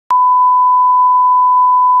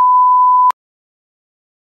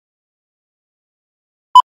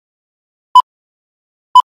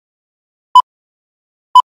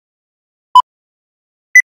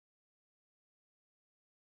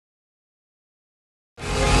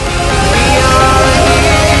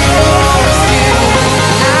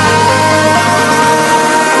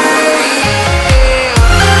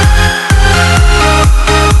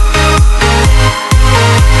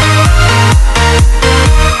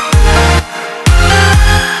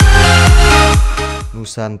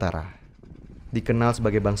Nusantara dikenal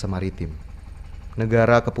sebagai bangsa maritim,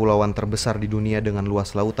 negara kepulauan terbesar di dunia dengan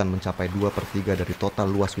luas lautan mencapai 2/3 dari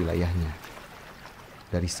total luas wilayahnya.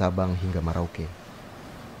 Dari Sabang hingga Merauke,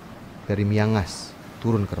 dari Miangas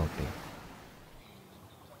turun ke Rote.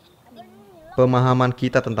 Pemahaman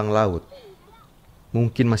kita tentang laut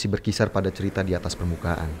mungkin masih berkisar pada cerita di atas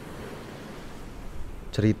permukaan.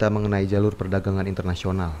 Cerita mengenai jalur perdagangan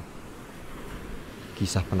internasional,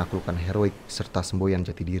 kisah penaklukan heroik serta semboyan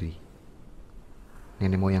jati diri.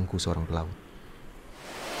 Nenek moyangku seorang pelaut.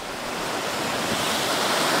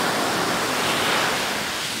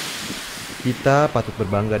 Kita patut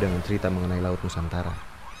berbangga dengan cerita mengenai Laut Nusantara.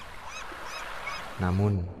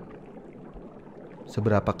 Namun,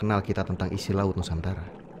 seberapa kenal kita tentang isi Laut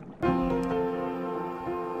Nusantara?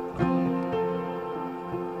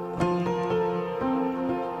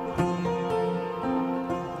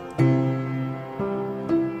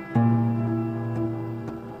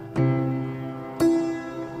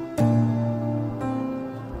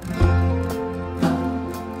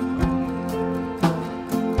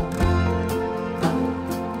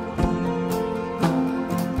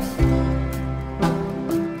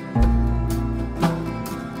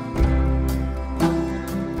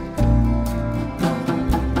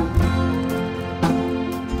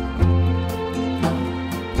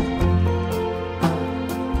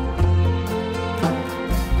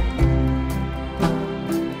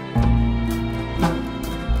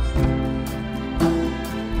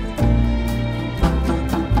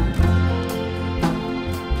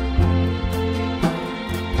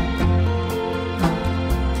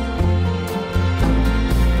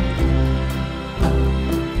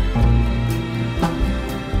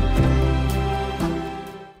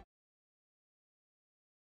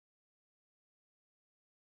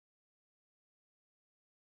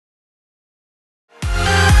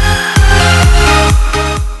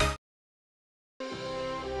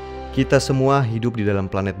 Kita semua hidup di dalam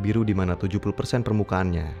planet biru di mana 70%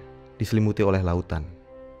 permukaannya diselimuti oleh lautan.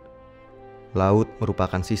 Laut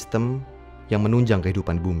merupakan sistem yang menunjang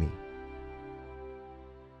kehidupan bumi.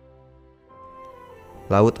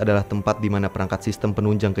 Laut adalah tempat di mana perangkat sistem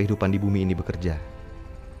penunjang kehidupan di bumi ini bekerja.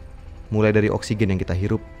 Mulai dari oksigen yang kita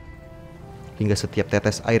hirup, hingga setiap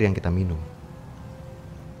tetes air yang kita minum.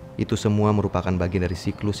 Itu semua merupakan bagian dari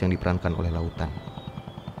siklus yang diperankan oleh lautan.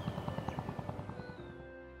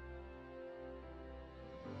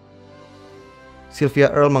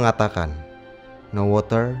 Sylvia Earle mengatakan, "No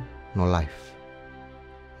water, no life.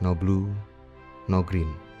 No blue, no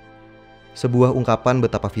green." Sebuah ungkapan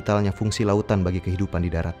betapa vitalnya fungsi lautan bagi kehidupan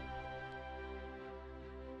di darat.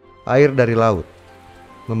 Air dari laut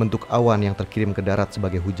membentuk awan yang terkirim ke darat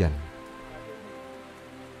sebagai hujan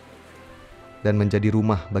dan menjadi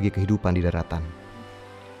rumah bagi kehidupan di daratan.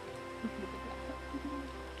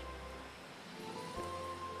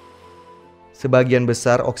 Sebagian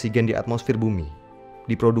besar oksigen di atmosfer bumi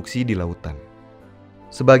diproduksi di lautan.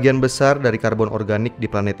 Sebagian besar dari karbon organik di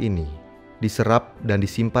planet ini diserap dan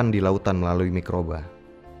disimpan di lautan melalui mikroba.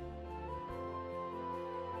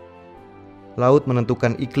 Laut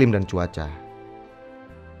menentukan iklim dan cuaca,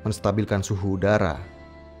 menstabilkan suhu udara,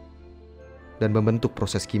 dan membentuk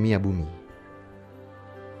proses kimia bumi.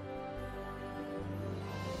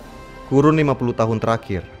 Kurun 50 tahun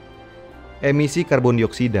terakhir, emisi karbon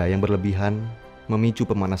dioksida yang berlebihan memicu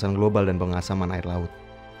pemanasan global dan pengasaman air laut.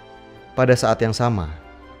 Pada saat yang sama,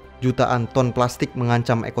 jutaan ton plastik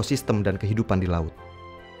mengancam ekosistem dan kehidupan di laut.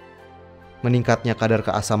 Meningkatnya kadar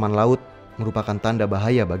keasaman laut merupakan tanda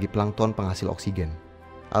bahaya bagi plankton penghasil oksigen,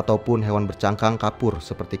 ataupun hewan bercangkang kapur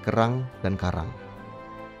seperti kerang dan karang.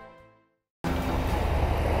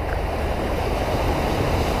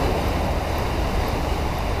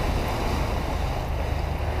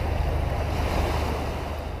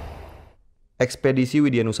 Ekspedisi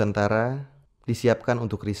Widya Nusantara disiapkan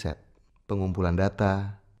untuk riset, pengumpulan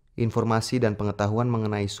data, informasi dan pengetahuan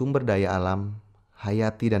mengenai sumber daya alam,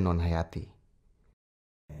 hayati dan non-hayati.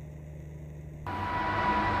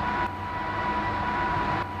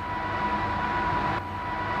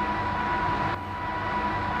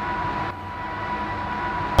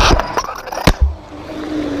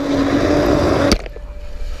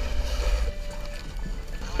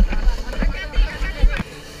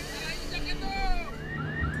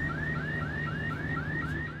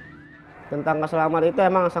 Tentang keselamatan itu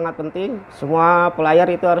emang sangat penting. Semua pelayar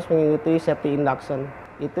itu harus mengikuti safety induction.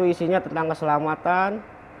 Itu isinya tentang keselamatan,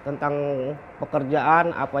 tentang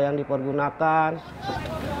pekerjaan, apa yang dipergunakan.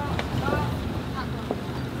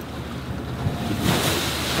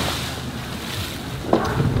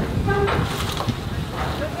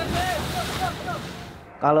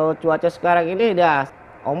 Kalau cuaca sekarang ini udah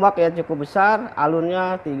Ombak ya cukup besar,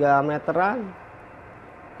 alunnya 3 meteran.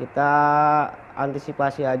 Kita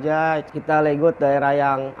antisipasi aja, kita legot daerah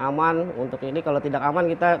yang aman. Untuk ini kalau tidak aman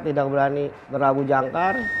kita tidak berani berlabuh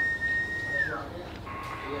jangkar.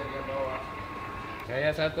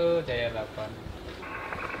 Jaya 1, Jaya 8.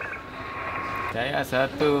 Jaya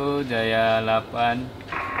 1, Jaya 8.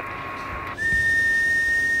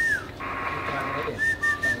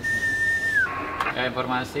 Ya,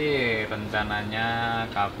 informasi rencananya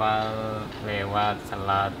kapal lewat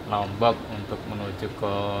Selat Lombok untuk menuju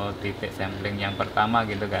ke titik sampling yang pertama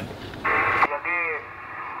gitu kan. Jadi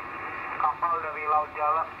kapal dari Laut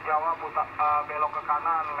Jawa belok ke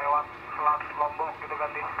kanan lewat Selat Lombok gitu kan,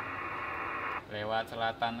 Di? Lewat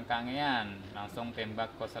selatan Kangean, langsung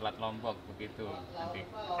tembak ke Selat Lombok begitu nanti.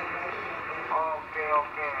 Oke.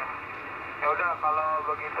 Ya udah, kalau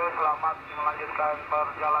begitu selamat melanjutkan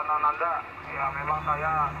perjalanan Anda. Ya memang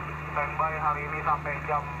saya standby hari ini sampai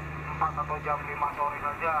jam 4 atau jam 5 sore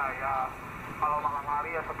saja. Ya kalau malam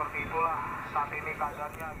hari ya seperti itulah saat ini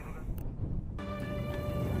keadaannya gitu kan.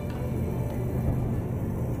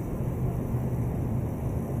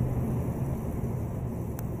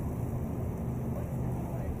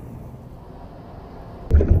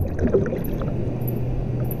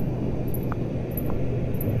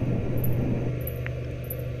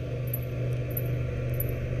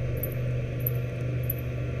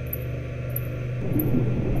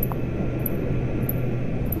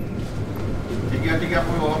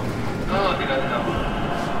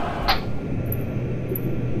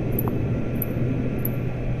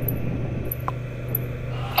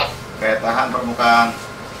 Oke, tahan permukaan.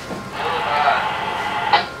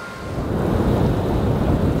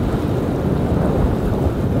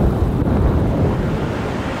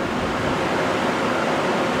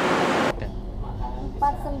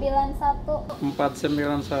 Empat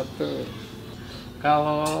sembilan satu.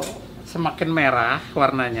 Kalau semakin merah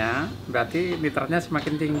warnanya, berarti liternya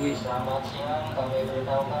semakin tinggi.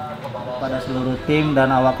 Pada seluruh tim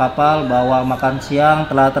dan awak kapal bahwa makan siang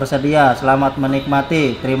telah tersedia. Selamat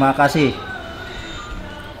menikmati. Terima kasih.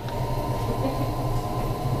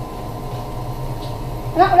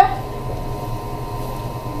 Udah.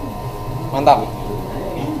 Mantap.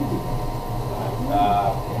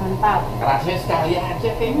 Mantap. Kerasnya sekali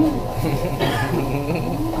aja kayaknya.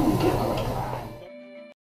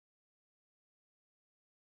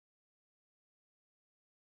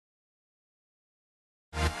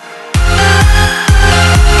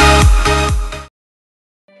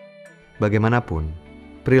 Bagaimanapun,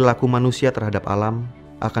 perilaku manusia terhadap alam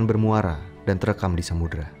akan bermuara dan terekam di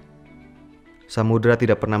samudera. Samudera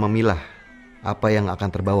tidak pernah memilah apa yang akan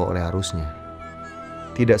terbawa oleh arusnya.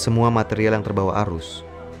 Tidak semua material yang terbawa arus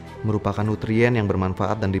merupakan nutrien yang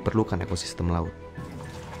bermanfaat dan diperlukan ekosistem laut.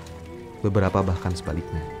 Beberapa bahkan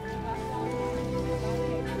sebaliknya.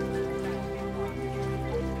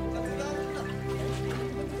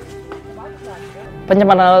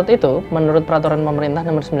 Pencemaran laut itu, menurut Peraturan Pemerintah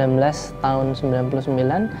Nomor 19 Tahun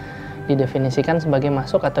 99, didefinisikan sebagai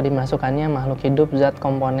masuk atau dimasukkannya makhluk hidup, zat,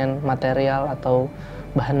 komponen, material, atau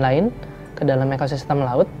bahan lain ke dalam ekosistem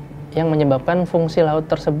laut yang menyebabkan fungsi laut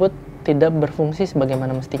tersebut tidak berfungsi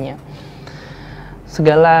sebagaimana mestinya.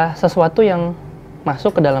 Segala sesuatu yang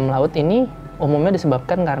masuk ke dalam laut ini umumnya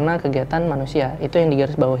disebabkan karena kegiatan manusia. Itu yang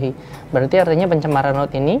digarisbawahi. Berarti artinya pencemaran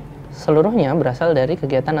laut ini seluruhnya berasal dari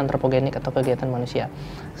kegiatan antropogenik atau kegiatan manusia.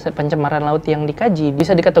 Pencemaran laut yang dikaji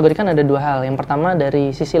bisa dikategorikan ada dua hal. Yang pertama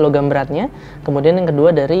dari sisi logam beratnya, kemudian yang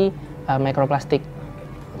kedua dari mikroplastik.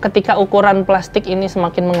 Ketika ukuran plastik ini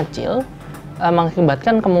semakin mengecil,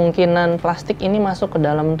 mengakibatkan kemungkinan plastik ini masuk ke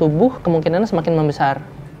dalam tubuh kemungkinannya semakin membesar.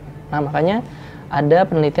 Nah, makanya ada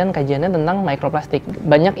penelitian kajiannya tentang mikroplastik.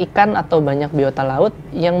 Banyak ikan atau banyak biota laut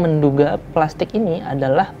yang menduga plastik ini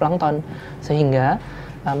adalah plankton, sehingga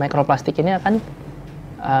mikroplastik ini akan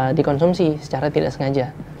dikonsumsi secara tidak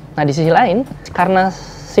sengaja. Nah, di sisi lain, karena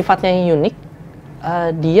sifatnya yang unik,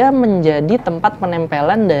 dia menjadi tempat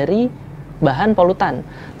penempelan dari bahan polutan,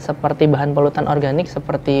 seperti bahan polutan organik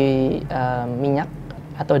seperti minyak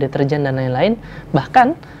atau deterjen dan lain-lain.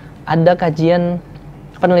 Bahkan ada kajian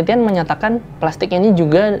penelitian menyatakan plastik ini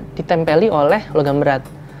juga ditempeli oleh logam berat.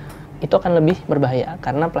 Itu akan lebih berbahaya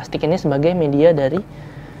karena plastik ini sebagai media dari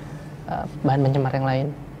bahan pencemar yang lain.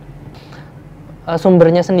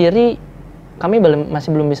 Sumbernya sendiri kami masih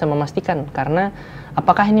belum bisa memastikan karena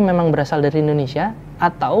apakah ini memang berasal dari Indonesia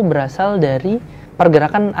atau berasal dari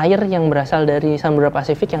pergerakan air yang berasal dari Samudra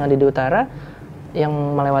Pasifik yang ada di utara yang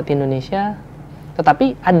melewati Indonesia.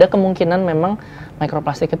 Tetapi ada kemungkinan memang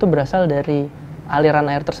mikroplastik itu berasal dari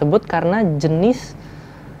aliran air tersebut karena jenis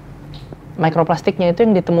mikroplastiknya itu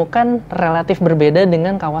yang ditemukan relatif berbeda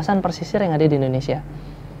dengan kawasan pesisir yang ada di Indonesia.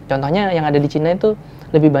 Contohnya yang ada di Cina itu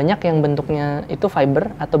lebih banyak yang bentuknya itu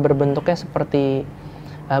fiber atau berbentuknya seperti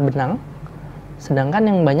benang. Sedangkan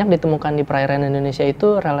yang banyak ditemukan di perairan Indonesia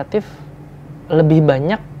itu relatif lebih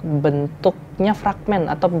banyak bentuknya fragmen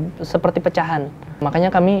atau seperti pecahan. Makanya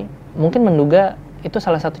kami mungkin menduga itu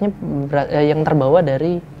salah satunya yang terbawa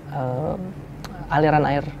dari aliran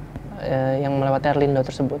air yang melewati air lindo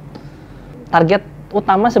tersebut. Target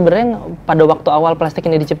utama sebenarnya pada waktu awal plastik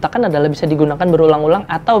ini diciptakan adalah bisa digunakan berulang-ulang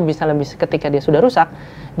atau bisa lebih ketika dia sudah rusak,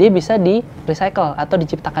 dia bisa di-recycle atau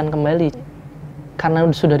diciptakan kembali. Karena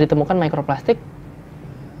sudah ditemukan mikroplastik,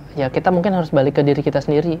 ya kita mungkin harus balik ke diri kita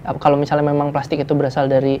sendiri. Kalau misalnya memang plastik itu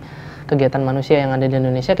berasal dari kegiatan manusia yang ada di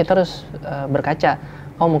Indonesia, kita harus berkaca.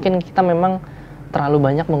 Oh, mungkin kita memang terlalu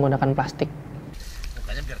banyak menggunakan plastik.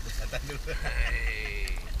 Mukanya biar kelihatan dulu.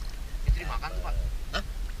 Itu dimakan tuh, Pak? Hah?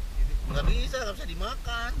 Nggak bisa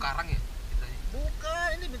dimakan. Karang ya? Bukan,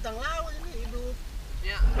 ini bintang laut, ini hidup.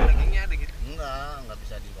 Ya, dagingnya ada gitu? Nggak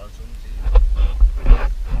bisa dikonsumsi.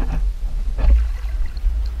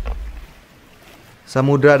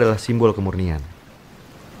 Samudra adalah simbol kemurnian.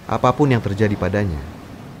 Apapun yang terjadi padanya,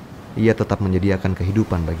 ia tetap menyediakan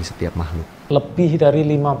kehidupan bagi setiap makhluk. Lebih dari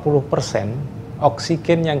 50%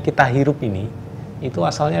 oksigen yang kita hirup ini, itu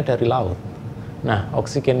asalnya dari laut. Nah,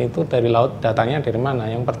 oksigen itu dari laut datangnya dari mana?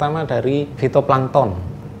 Yang pertama dari fitoplankton.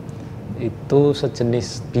 Itu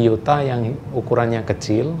sejenis biota yang ukurannya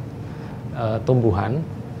kecil, tumbuhan,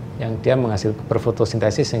 yang dia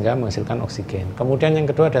berfotosintesis sehingga menghasilkan oksigen. Kemudian yang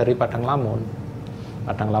kedua dari padang lamun.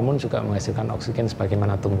 Padang lamun juga menghasilkan oksigen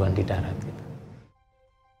sebagaimana tumbuhan di darat.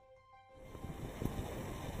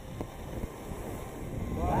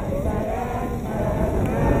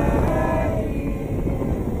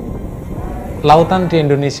 Lautan di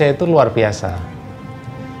Indonesia itu luar biasa.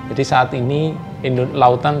 Jadi saat ini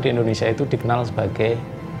lautan di Indonesia itu dikenal sebagai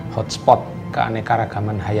hotspot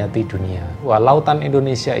keanekaragaman hayati dunia. Wah, lautan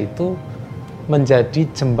Indonesia itu menjadi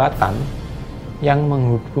jembatan yang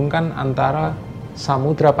menghubungkan antara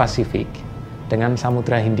Samudra Pasifik dengan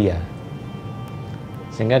Samudra Hindia.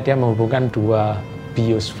 Sehingga dia menghubungkan dua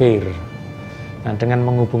biosfer. Nah, dengan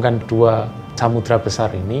menghubungkan dua samudra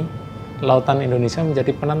besar ini, lautan Indonesia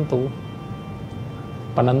menjadi penentu.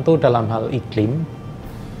 Penentu dalam hal iklim,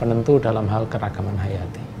 penentu dalam hal keragaman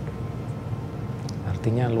hayati.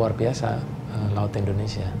 Artinya luar biasa laut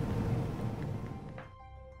Indonesia.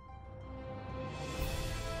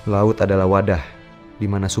 Laut adalah wadah di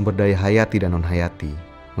mana sumber daya hayati dan non-hayati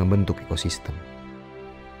membentuk ekosistem.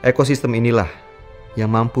 Ekosistem inilah yang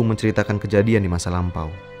mampu menceritakan kejadian di masa lampau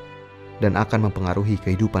dan akan mempengaruhi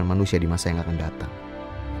kehidupan manusia di masa yang akan datang.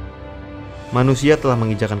 Manusia telah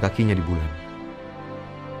menginjakan kakinya di bulan,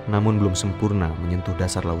 namun belum sempurna menyentuh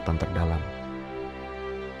dasar lautan terdalam.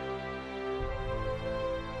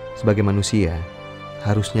 Sebagai manusia,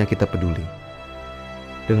 harusnya kita peduli.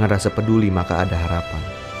 Dengan rasa peduli maka ada harapan.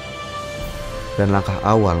 Dan langkah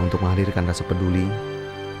awal untuk menghadirkan rasa peduli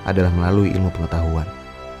adalah melalui ilmu pengetahuan.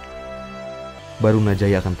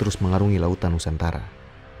 Barunajaya akan terus mengarungi lautan Nusantara.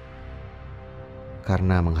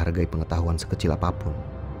 Karena menghargai pengetahuan sekecil apapun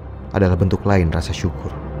adalah bentuk lain rasa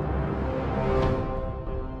syukur.